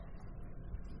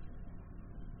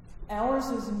Ours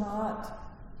is not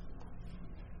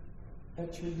a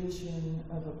tradition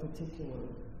of a particular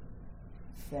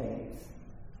faith.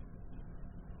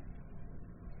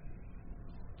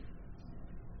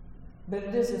 But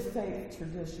it is a faith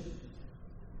tradition.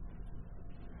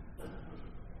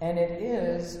 And it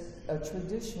is a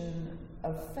tradition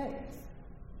of faith.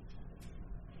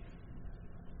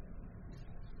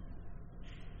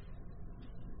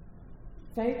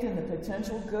 Faith in the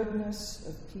potential goodness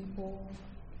of people.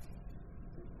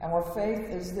 Our faith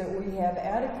is that we have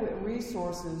adequate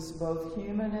resources, both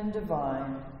human and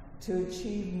divine, to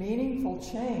achieve meaningful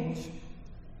change,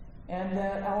 and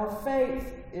that our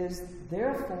faith is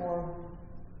therefore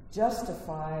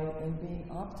justified in being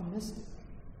optimistic.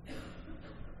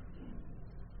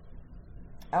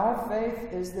 Our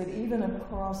faith is that even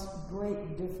across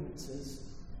great differences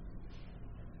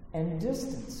and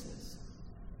distances,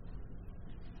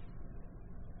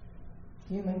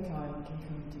 humankind can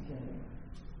come together.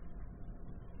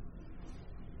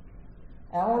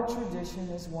 Our tradition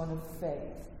is one of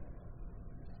faith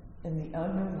in the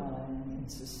underlying and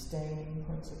sustaining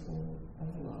principle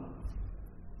of love.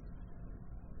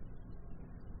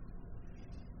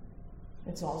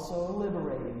 It's also a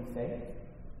liberating faith.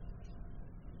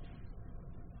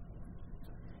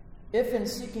 If in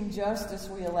seeking justice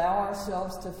we allow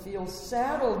ourselves to feel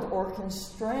saddled or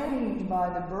constrained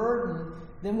by the burden,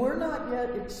 then we're not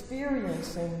yet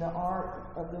experiencing the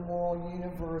arc of the moral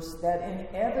universe, that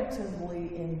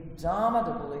inevitably,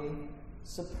 indomitably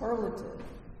superlative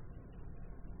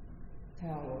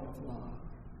power of love.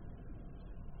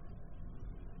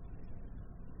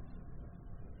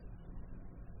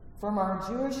 From our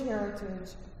Jewish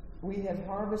heritage, we have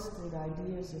harvested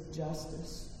ideas of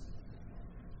justice,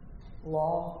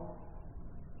 law,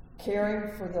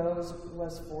 caring for those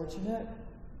less fortunate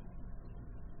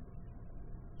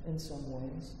in some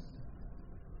ways.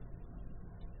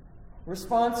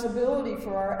 Responsibility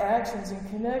for our actions and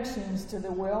connections to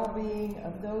the well-being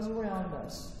of those around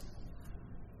us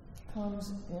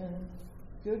comes in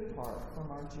good part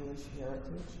from our Jewish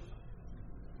heritage.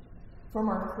 From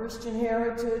our Christian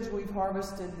heritage, we've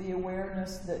harvested the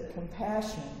awareness that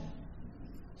compassion,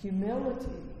 humility,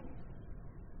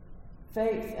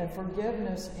 faith, and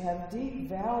forgiveness have deep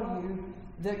value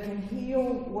that can heal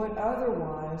what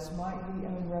otherwise might be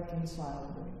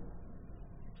unreconcilable.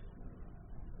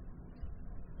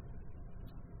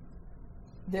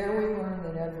 There we learn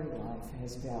that every life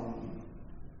has value,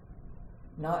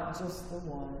 not just the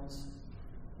ones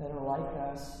that are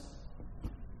like us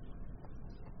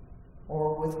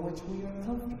or with which we are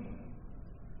comfortable.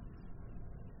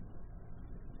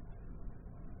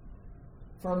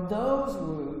 From those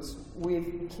roots,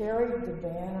 we've carried the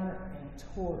banner and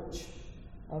torch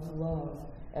of love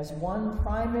as one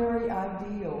primary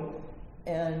ideal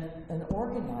and an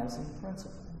organizing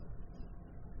principle.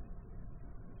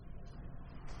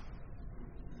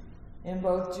 In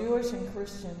both Jewish and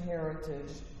Christian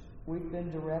heritage, we've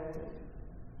been directed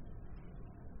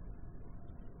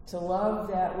to love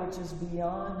that which is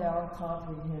beyond our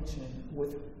comprehension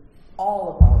with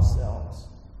all of ourselves.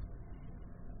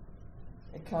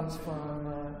 It comes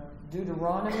from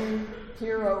Deuteronomy.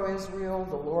 Hear, O Israel,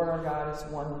 the Lord our God is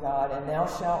one God, and thou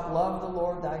shalt love the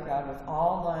Lord thy God with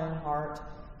all thine heart,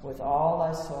 with all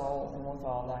thy soul, and with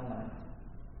all thy might.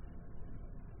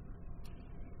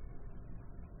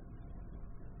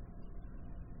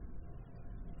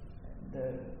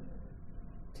 The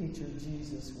teacher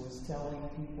Jesus was telling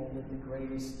people that the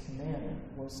greatest commandment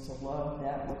was to love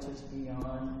that which is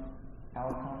beyond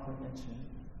our comprehension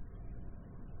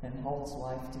and holds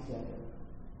life together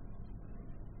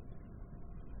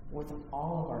with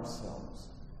all of ourselves.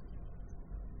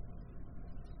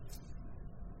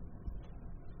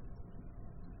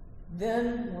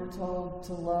 Then we're told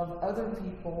to love other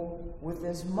people with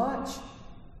as much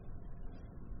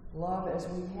love as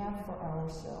we have for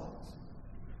ourselves.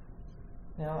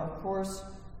 Now, of course,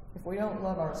 if we don't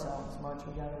love ourselves much,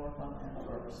 we got to work on that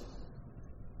first.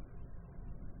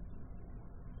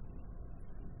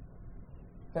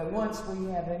 But once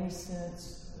we have any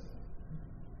sense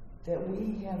that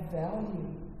we have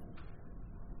value,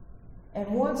 and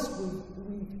once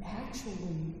we've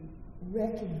actually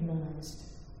recognized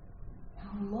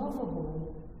how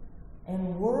lovable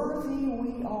and worthy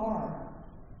we are,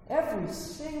 every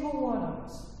single one of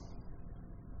us,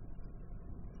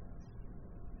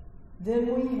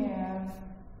 then we have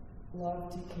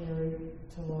love to carry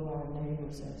to love our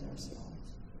neighbors as ourselves.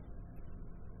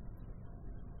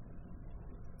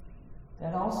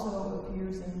 That also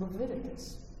appears in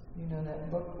Leviticus. You know,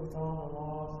 that book with all the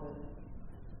laws that,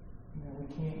 we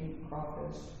can't eat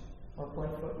crawfish or play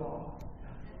football.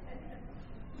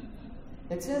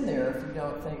 It's in there if you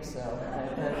don't think so.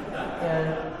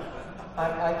 And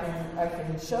I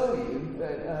can show you,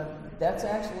 but that's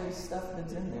actually stuff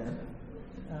that's in there.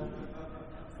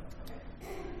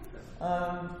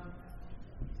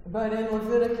 But in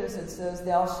Leviticus it says,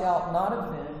 "Thou shalt not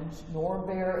avenge, nor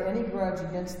bear any grudge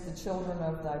against the children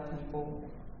of thy people,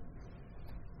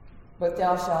 but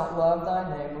thou shalt love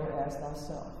thy neighbor as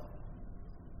thyself."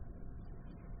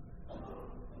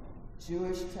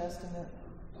 Jewish Testament,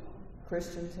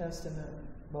 Christian Testament,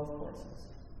 both places.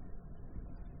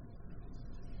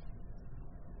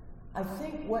 I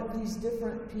think what these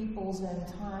different peoples and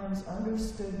times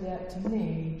understood that to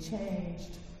me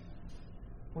changed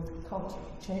with culture,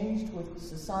 changed with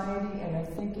society, and I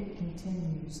think it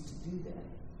continues to do that.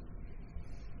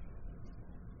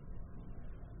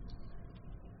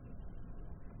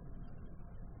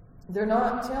 They're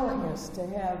not telling us to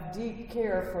have deep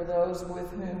care for those with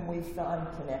whom we find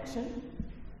connection,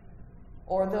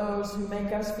 or those who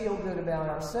make us feel good about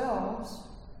ourselves,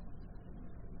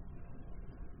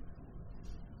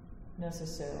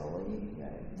 necessarily.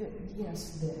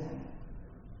 Yes, that.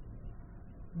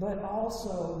 But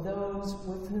also those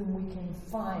with whom we can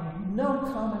find no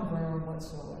common ground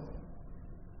whatsoever.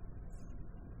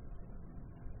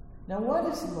 Now, what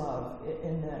is love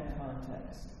in that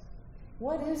context?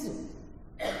 What is it?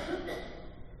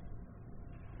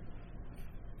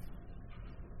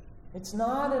 It's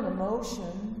not an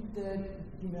emotion that,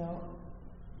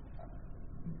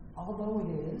 although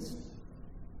it is,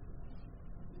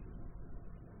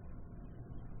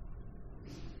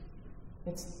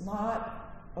 it's not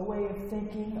a way of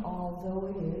thinking, although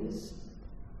it is.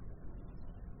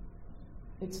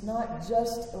 It's not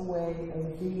just a way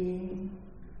of being,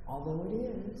 although it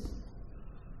is.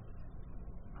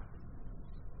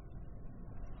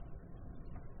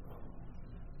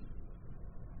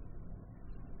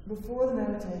 Before the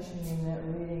meditation in that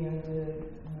reading I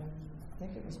did, I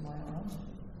think it was my aunt,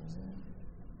 was it?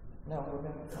 No,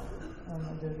 Rebecca. I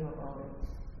did her earlier.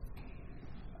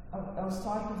 I was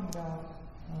talking about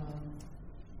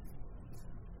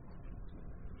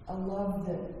a love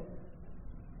that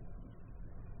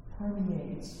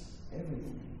permeates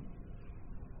everything.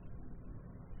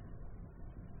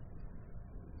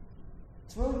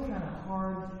 It's really kind of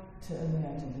hard to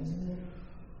imagine, isn't it?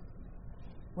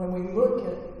 When we look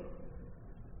at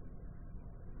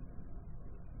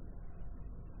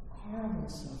horrible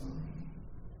suffering,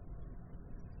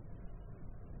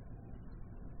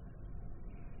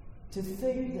 to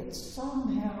think that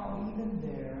somehow, even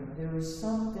there is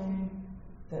something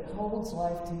that holds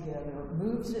life together,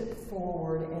 moves it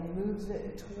forward, and moves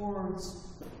it towards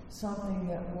something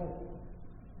that will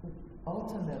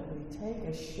ultimately take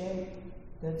a shape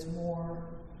that's more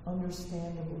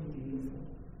understandably beautiful,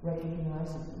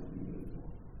 recognizably beautiful.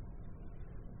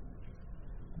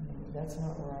 That's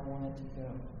not where I wanted to go.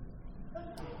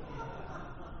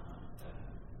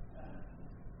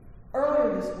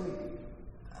 Earlier this week,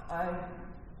 I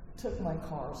took my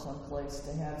car someplace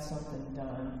to have something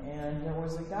done, and there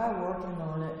was a guy working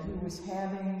on it who was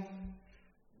having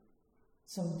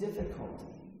some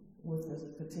difficulty with this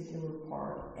particular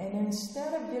part. And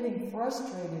instead of getting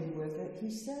frustrated with it, he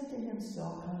said to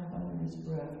himself, kind of under his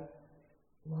breath,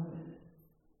 "Love it."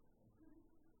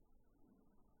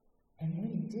 And when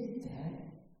he did that,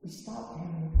 we stopped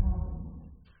having a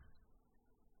problem.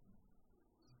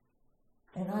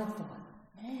 And I thought,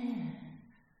 man,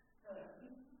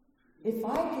 if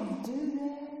I could do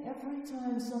that every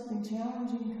time something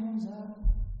challenging comes up,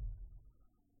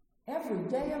 every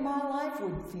day of my life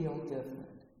would feel different.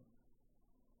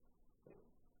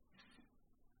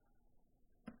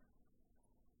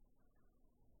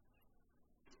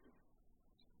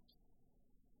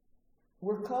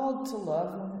 We're called to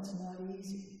love when it's not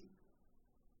easy.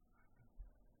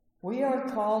 We are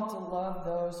called to love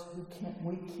those who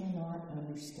we cannot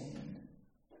understand.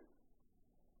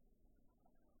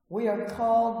 We are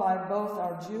called by both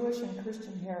our Jewish and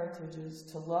Christian heritages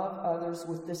to love others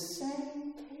with the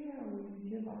same care we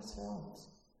give ourselves.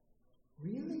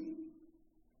 Really?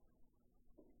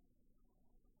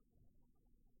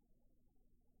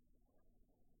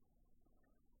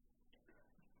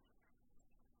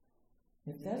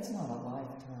 If that's not a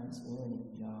lifetime's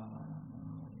winning job, I don't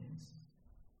know what is.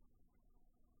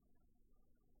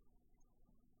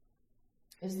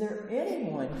 Is there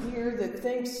anyone here that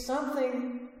thinks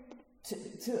something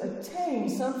to attain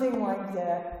something like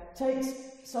that takes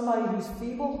somebody who's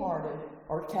feeble-hearted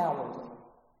or cowardly?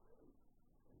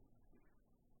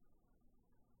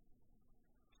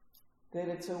 That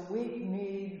it's a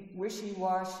weak-kneed,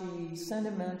 wishy-washy,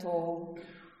 sentimental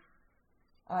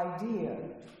idea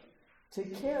to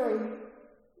carry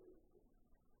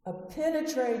a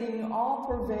penetrating,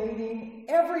 all-pervading,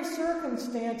 every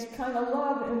circumstance kind of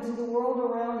love into the world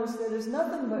around us that is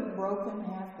nothing but broken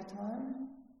half the time.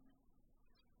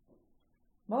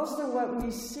 Most of what we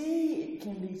see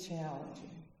can be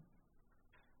challenging.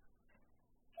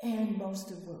 And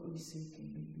most of what we see can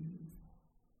be beautiful.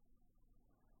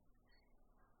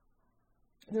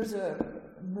 There's a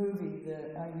movie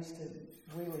that I used to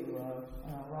really love,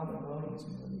 Robin Williams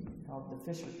movie called The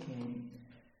Fisher King.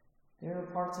 There are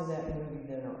parts of that movie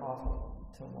that are awful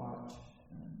to watch.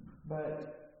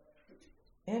 But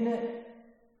in it,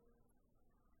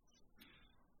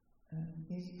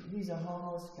 he's a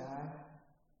homeless guy.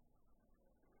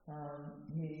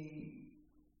 He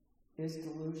is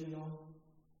delusional,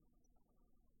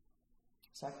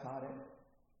 psychotic.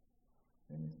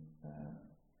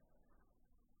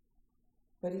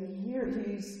 But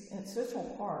he's at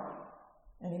Central Park,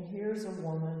 and he hears a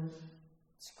woman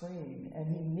scream, and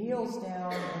he kneels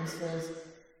down and says,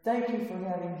 "Thank you for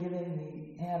having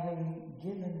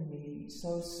given me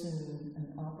so soon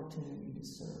an opportunity to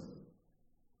serve."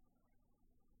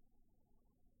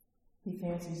 He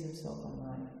fancies himself a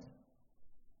knight,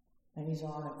 and he's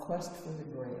on a quest for the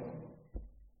Grail.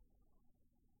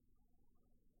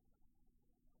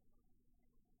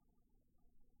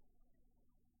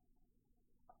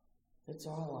 It's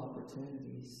all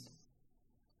opportunities.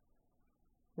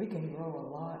 We can grow a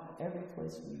lot every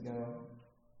place we go.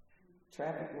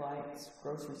 Traffic lights,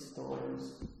 grocery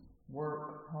stores,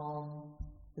 work, home,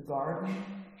 the garden.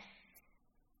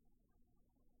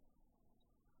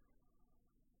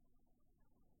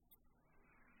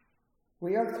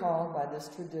 We are called by this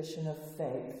tradition of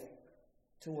faith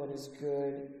to what is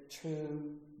good,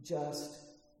 true, just,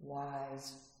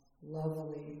 wise,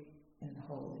 lovely, and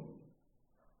holy.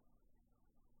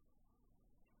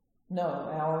 No,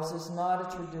 ours is not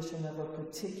a tradition of a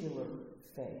particular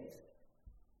faith,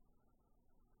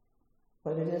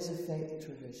 but it is a faith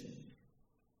tradition.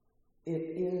 It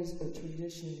is a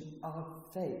tradition of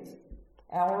faith.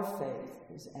 Our faith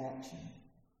is action.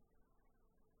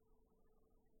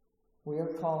 We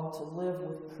are called to live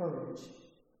with courage,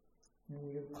 and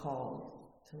we are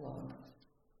called to love.